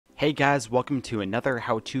Hey guys, welcome to another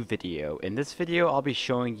how-to video. In this video, I'll be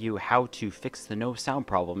showing you how to fix the no sound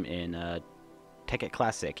problem in Tekkit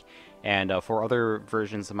Classic and for other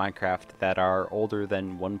versions of Minecraft that are older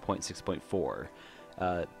than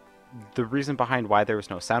 1.6.4. The reason behind why there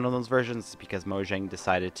was no sound on those versions is because Mojang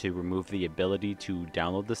decided to remove the ability to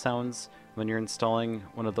download the sounds when you're installing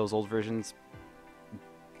one of those old versions,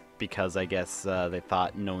 because I guess they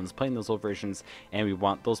thought no one's playing those old versions, and we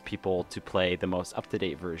want those people to play the most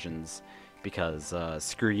up-to-date versions, because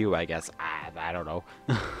screw you, I guess. I don't know.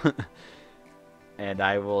 And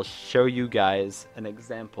I will show you guys an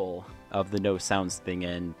example of the no sounds thing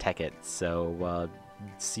in Tekkit, so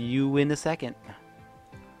see you in a second.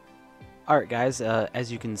 Alright guys,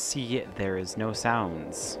 as you can see, there is no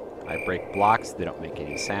sounds. I break blocks, they don't make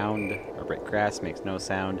any sound. I break grass, makes no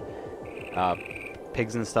sound.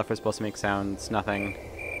 Pigs and stuff are supposed to make sounds, nothing.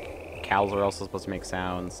 Cows are also supposed to make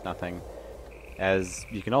sounds, nothing. As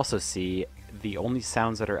you can also see, the only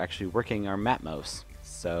sounds that are actually working are Matmos.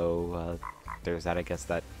 So there's that. I guess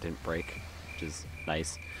that didn't break, which is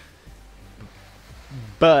nice.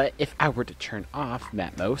 But if I were to turn off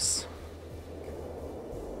Matmos,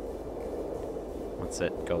 once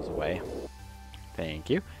it goes away, thank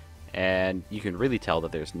you, and you can really tell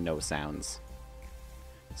that there's no sounds.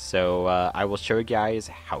 So I will show you guys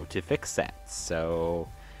how to fix that. So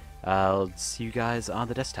I'll see you guys on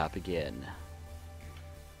the desktop again.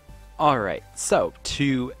 Alright, so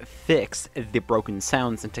to fix the broken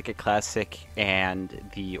sounds in Tekkit Classic and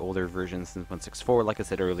the older versions since 1.6.4, like I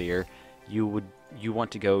said earlier, you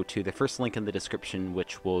want to go to the first link in the description,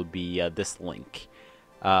 which will be this link.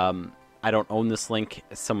 I don't own this link,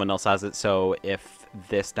 someone else has it, so if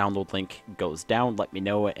this download link goes down, let me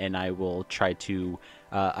know, and I will try to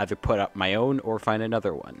either put up my own or find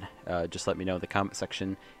another one. Just let me know in the comment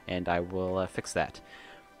section, and I will fix that.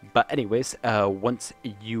 But anyways, once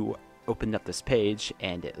you open up this page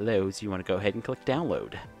and it loads, you want to go ahead and click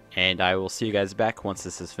download. And I will see you guys back once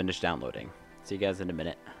this is finished downloading. See you guys in a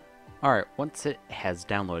minute. Alright, once it has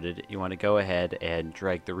downloaded, you want to go ahead and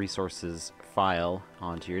drag the resources file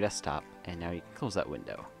onto your desktop, and now you can close that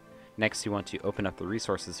window. Next, you want to open up the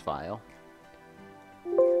resources file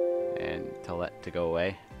and tell that to go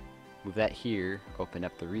away. Move that here, open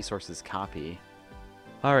up the resources copy.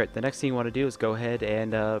 Alright, the next thing you want to do is go ahead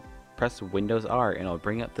and press Windows R, and it'll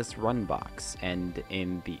bring up this run box, and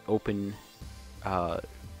in the open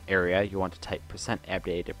area, you want to type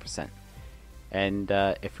 %updated%. And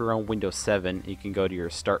if you're on Windows 7, you can go to your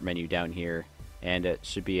start menu down here, and it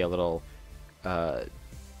should be a little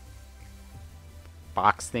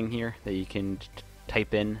box thing here that you can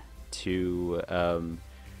type in to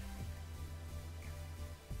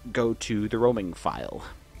go to the roaming file.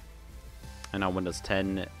 And on Windows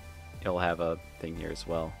 10, it'll have a thing here as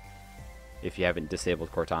well, if you haven't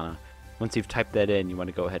disabled Cortana. Once you've typed that in, you want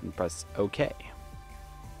to go ahead and press OK.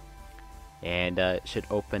 And it should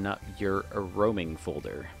open up your roaming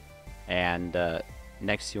folder. And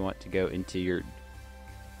next you want to go into your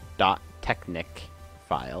 .technic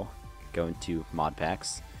file, go into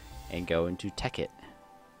modpacks, and go into Tekkit,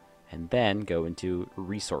 and then go into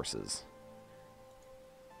resources.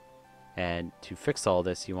 And to fix all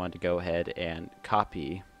this, you want to go ahead and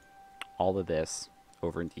copy all of this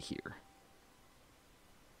over into here.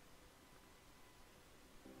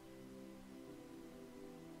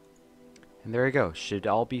 And there you go, should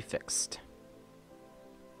all be fixed.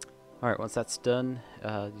 Alright, once that's done,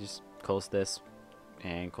 you just close this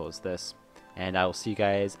and close this. And I will see you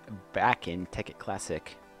guys back in Tekkit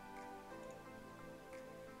Classic.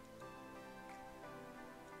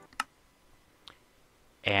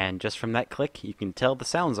 And just from that click, you can tell the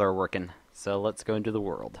sounds are working. So let's go into the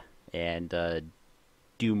world and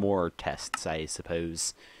do more tests, I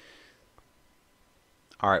suppose.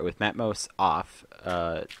 Alright, with Matmos off,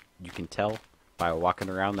 you can tell by walking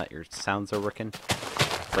around that your sounds are working.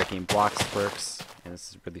 Breaking blocks works, and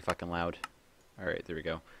this is really fucking loud. Alright, there we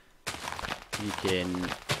go. You can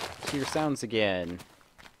hear sounds again.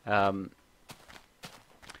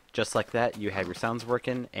 Just like that, you have your sounds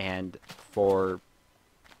working, and for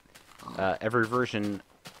every version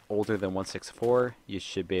older than 1.6.4, you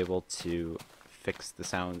should be able to fix the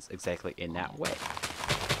sounds exactly in that way.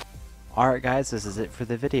 Alright guys, this is it for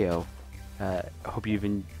the video. Hope you've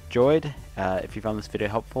enjoyed. If you found this video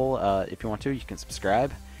helpful, if you want to, you can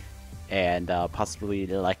subscribe and possibly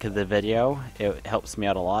like the video. It helps me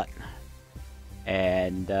out a lot.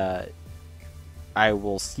 And I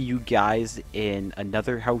will see you guys in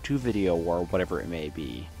another how-to video or whatever it may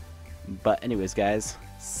be. But anyways guys,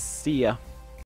 see ya.